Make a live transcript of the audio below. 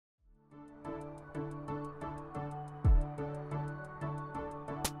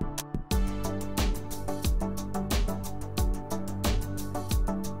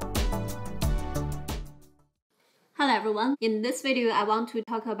Hello everyone, in this video I want to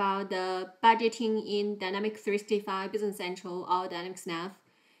talk about the budgeting in Dynamics 365 Business Central or Dynamics NAV.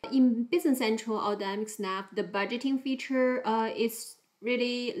 In Business Central or Dynamics NAV, the budgeting feature is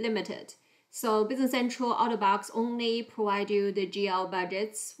really limited. So Business Central out of the box only provide you the GL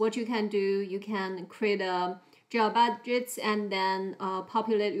budgets. What you can do, you can create a GL budgets and then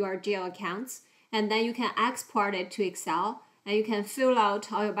populate your GL accounts, and then you can export it to Excel. And you can fill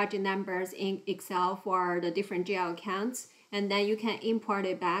out all your budget numbers in Excel for the different GL accounts, and then you can import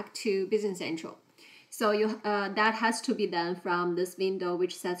it back to Business Central. So that has to be done from this window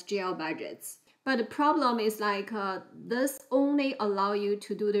which says GL budgets. But the problem is this only allow you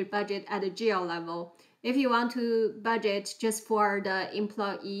to do the budget at the GL level. If you want to budget just for the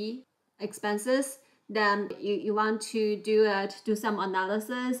employee expenses, then you want to do some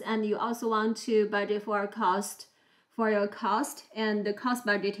analysis, and you also want to budget for your cost and the cost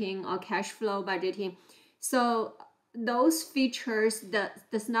budgeting or cash flow budgeting. So those features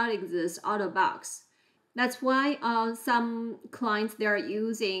that does not exist out of the box. That's why some clients, they're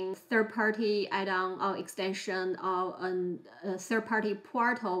using third-party add-on or extension or a third-party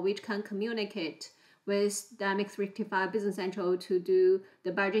portal which can communicate with Dynamics 365 Business Central to do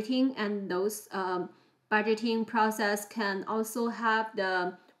the budgeting, and those budgeting process can also have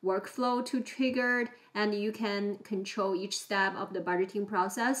the workflow to trigger, and you can control each step of the budgeting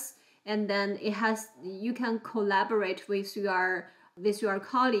process, and then you can collaborate with your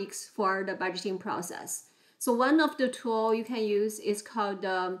colleagues for the budgeting process. So one of the tool you can use is called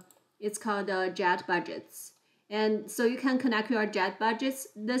Jet Budgets, and so you can connect your Jet Budgets.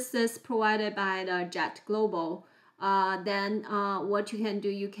 This is provided by the Jet Global. Then what you can do,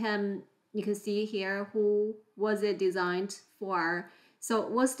 you can see here who was it designed for. So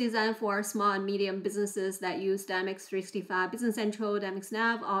it was designed for small and medium businesses that use Dynamics 365 Business Central, Dynamics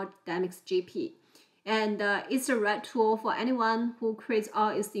NAV, or Dynamics GP. And it's a right tool for anyone who creates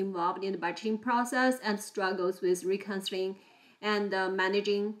or is involved in the budgeting process and struggles with reconciling and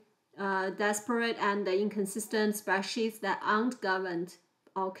managing disparate and inconsistent spreadsheets that aren't governed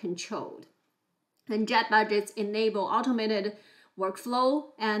or controlled. And Jet Budgets enable automated workflow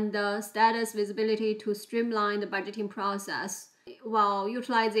and status visibility to streamline the budgeting process, while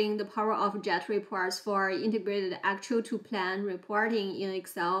utilizing the power of Jet reports for integrated actual to plan reporting in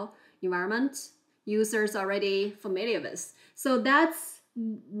Excel environment users already familiar with. So that's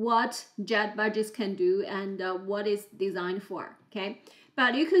what Jet Budgets can do and what it's designed for. Okay,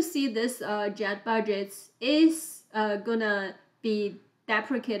 but you can see this Jet Budgets is gonna be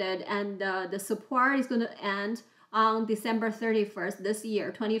deprecated, and the support is gonna end on December 31st this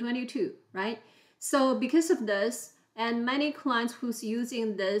year, 2022, right? So because of this, and many clients who's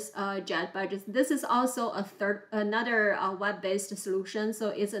using this Jet Budgets, this is also another web-based solution. So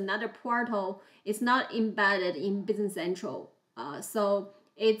it's another portal. It's not embedded in Business Central. So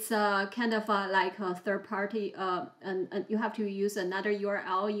it's kind of like a third party, and you have to use another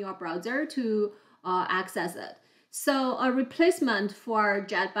URL in your browser to access it. So a replacement for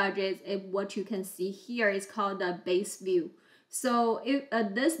Jet Budgets, what you can see here is called the Bizview. So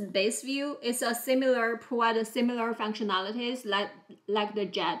this Bizview is provide similar functionalities like the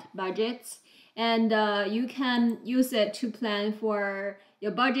Jet Budgets, and you can use it to plan for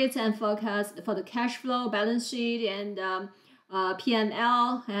your budgets and forecast for the cash flow, balance sheet, and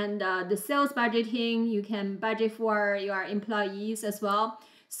P&L, and the sales budgeting. You can budget for your employees as well.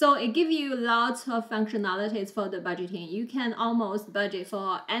 So it gives you lots of functionalities for the budgeting. You can almost budget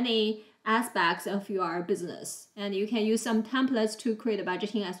for any aspects of your business, and you can use some templates to create a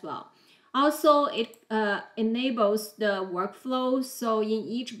budgeting as well. Also, it enables the workflow. So in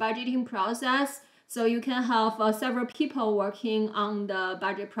each budgeting process, so you can have several people working on the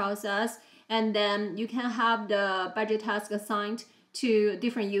budget process, and then you can have the budget task assigned to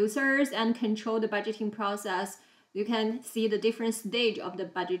different users and control the budgeting process. You can see the different stage of the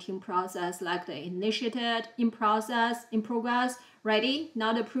budgeting process, like the initiated, in process, in progress, ready,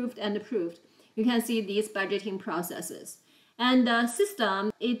 not approved, and approved. You can see these budgeting processes. And the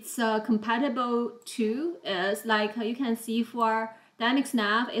system it's compatible to is like you can see for Dynamics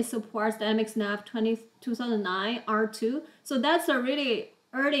NAV, it supports Dynamics NAV 2009 R2. So that's a really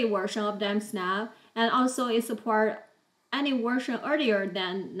early version of Dynamics NAV, and also it supports any version earlier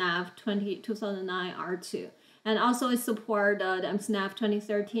than NAV 2009 R2. And also it supports Dynamics NAV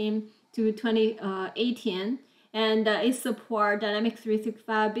 2013 to 2018. And it supports Dynamics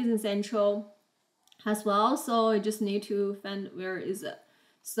 365 Business Central as well. So you just need to find where is it.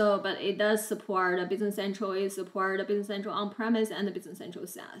 So, but it does support the Business Central. It supports the Business Central on-premise and the Business Central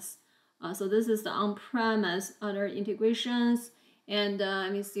SaaS. So this is the on-premise other integrations. And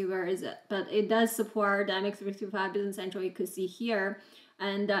let me see, where is it? But it does support Dynamics 365 Business Central. You could see here.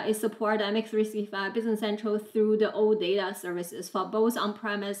 And it supports Dynamics 365 Business Central through the OData services for both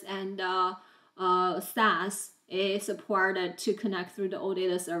on-premise and SaaS. It's supported to connect through the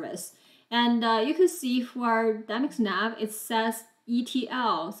OData service. And you can see for Dynamics NAV, it says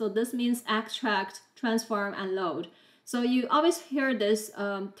ETL. So this means extract, transform, and load. So you always hear these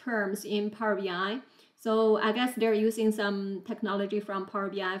terms in Power BI. So I guess they're using some technology from Power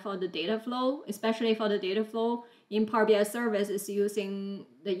BI for the data flow, especially for the data flow. In Power BI service, it's using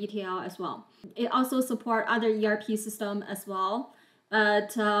the ETL as well. It also supports other ERP system as well.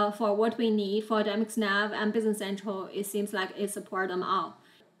 But for what we need for Dynamics NAV and Business Central, it seems like it supports them all.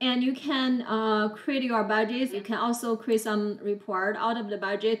 And you can create your budgets. You can also create some report out of the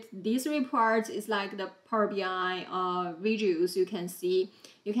budget. These reports is like the Power BI visuals you can see.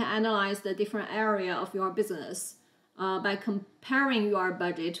 You can analyze the different area of your business by comparing your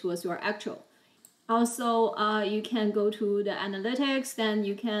budget towards your actual. Also, you can go to the analytics, then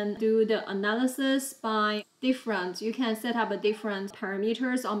you can do the analysis by different, you can set up a different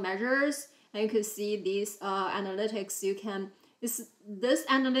parameters or measures, and you can see these analytics. You can, this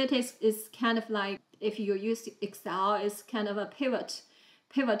analytics is kind of like, if you use Excel, it's kind of a pivot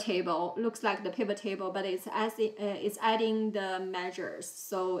table, looks like the pivot table, but it's adding the measures.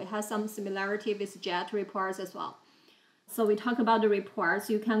 So it has some similarity with JET reports as well. So we talk about the reports.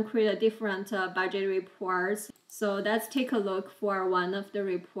 You can create a different budget reports. So let's take a look for one of the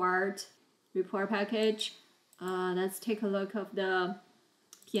report package. Let's take a look of the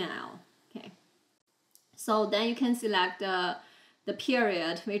P&L. Okay. So then you can select the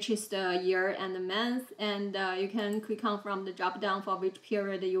period, which is the year and the month, and you can click on from the drop down for which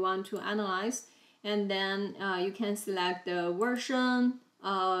period you want to analyze, and then you can select the version.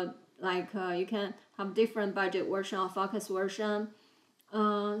 You can have different budget version or focus version.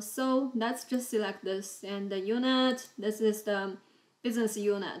 So let's just select this, and the unit, this is the business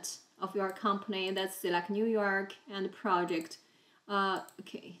unit of your company. Let's select New York and project.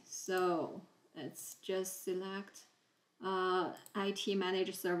 Okay, so let's just select IT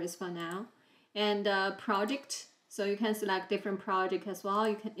managed service for now, and project. So you can select different project as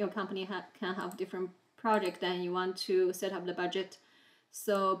well. Your company can have different project, and you want to set up the budget.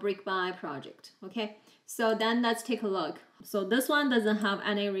 So break by project. Okay, so then let's take a look. So this one doesn't have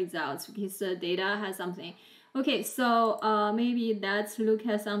any results because the data has something. Okay, so maybe let's look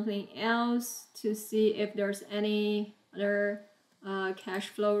at something else to see if there's any other cash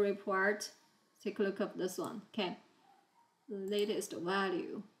flow report. Take a look at this one. Okay, latest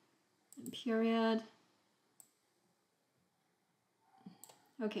value and period.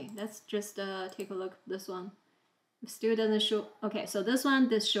 Okay, let's just take a look at this one. Still doesn't show. Okay, so this one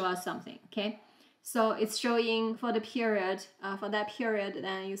does show us something. Okay, so it's showing for the period, for that period,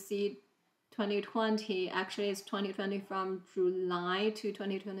 then you see 2020, actually it's 2020 from July to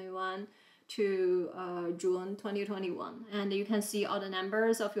 2021 to June 2021, and you can see all the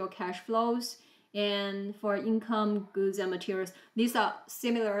numbers of your cash flows. And for income, goods, and materials, these are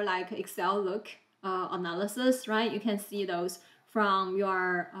similar like Excel look analysis, right? You can see those from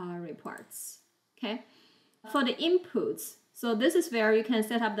your reports. Okay. For the inputs, so this is where you can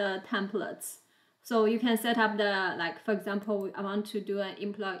set up the templates. So you can set up the, like, for example, I want to do an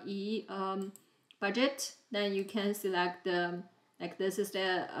employee budget. Then you can select the, like, this is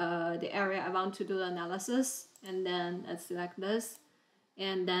the area I want to do the analysis. And then let's select this.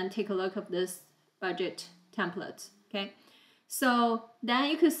 And then take a look at this budget template. Okay. So then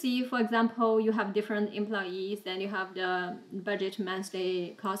you could see, for example, you have different employees, then you have the budget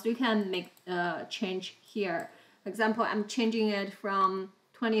monthly cost. You can make a change here. For example, I'm changing it from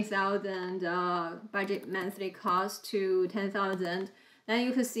 20,000 budget monthly cost to 10,000. Then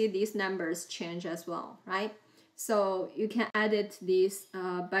you could see these numbers change as well, right? So you can edit this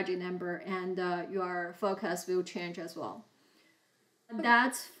budget number, and your focus will change as well.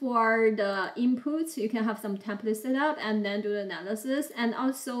 That's for the inputs. You can have some templates set up and then do the analysis. And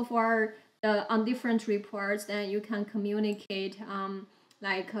also for the on different reports, then you can communicate, you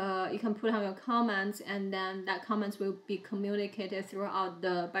can put on your comments, and then that comments will be communicated throughout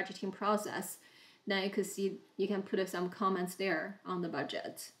the budgeting process. Then you could see, you can put some comments there on the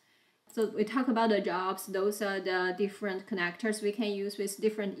budget. So we talk about the jobs. Those are the different connectors we can use with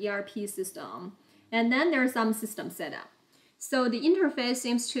different ERP system. And then there's some system setup. So the interface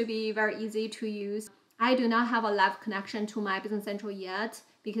seems to be very easy to use. I do not have a live connection to my Business Central yet,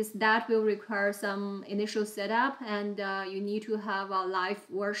 because that will require some initial setup, and you need to have a live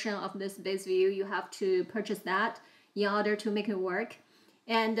version of this Bizview. You have to purchase that in order to make it work.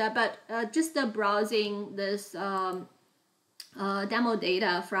 And but just browsing this demo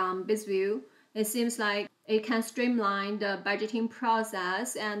data from Bizview, it seems like it can streamline the budgeting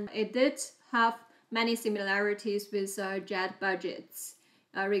process, and it did have many similarities with Jet budgets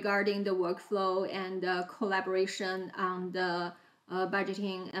regarding the workflow and collaboration on the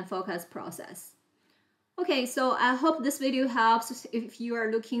budgeting and forecast process. Okay, so I hope this video helps if you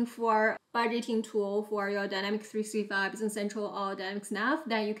are looking for a budgeting tool for your Dynamics 365 Business Central or Dynamics NAV,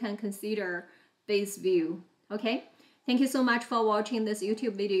 then you can consider Bizview. Okay, thank you so much for watching this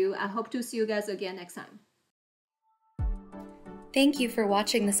YouTube video. I hope to see you guys again next time. Thank you for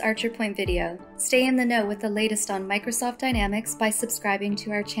watching this Archer Point video. Stay in the know with the latest on Microsoft Dynamics by subscribing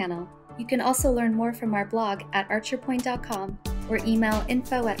to our channel. You can also learn more from our blog at archerpoint.com or email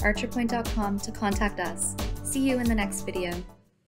info@archerpoint.com to contact us. See you in the next video.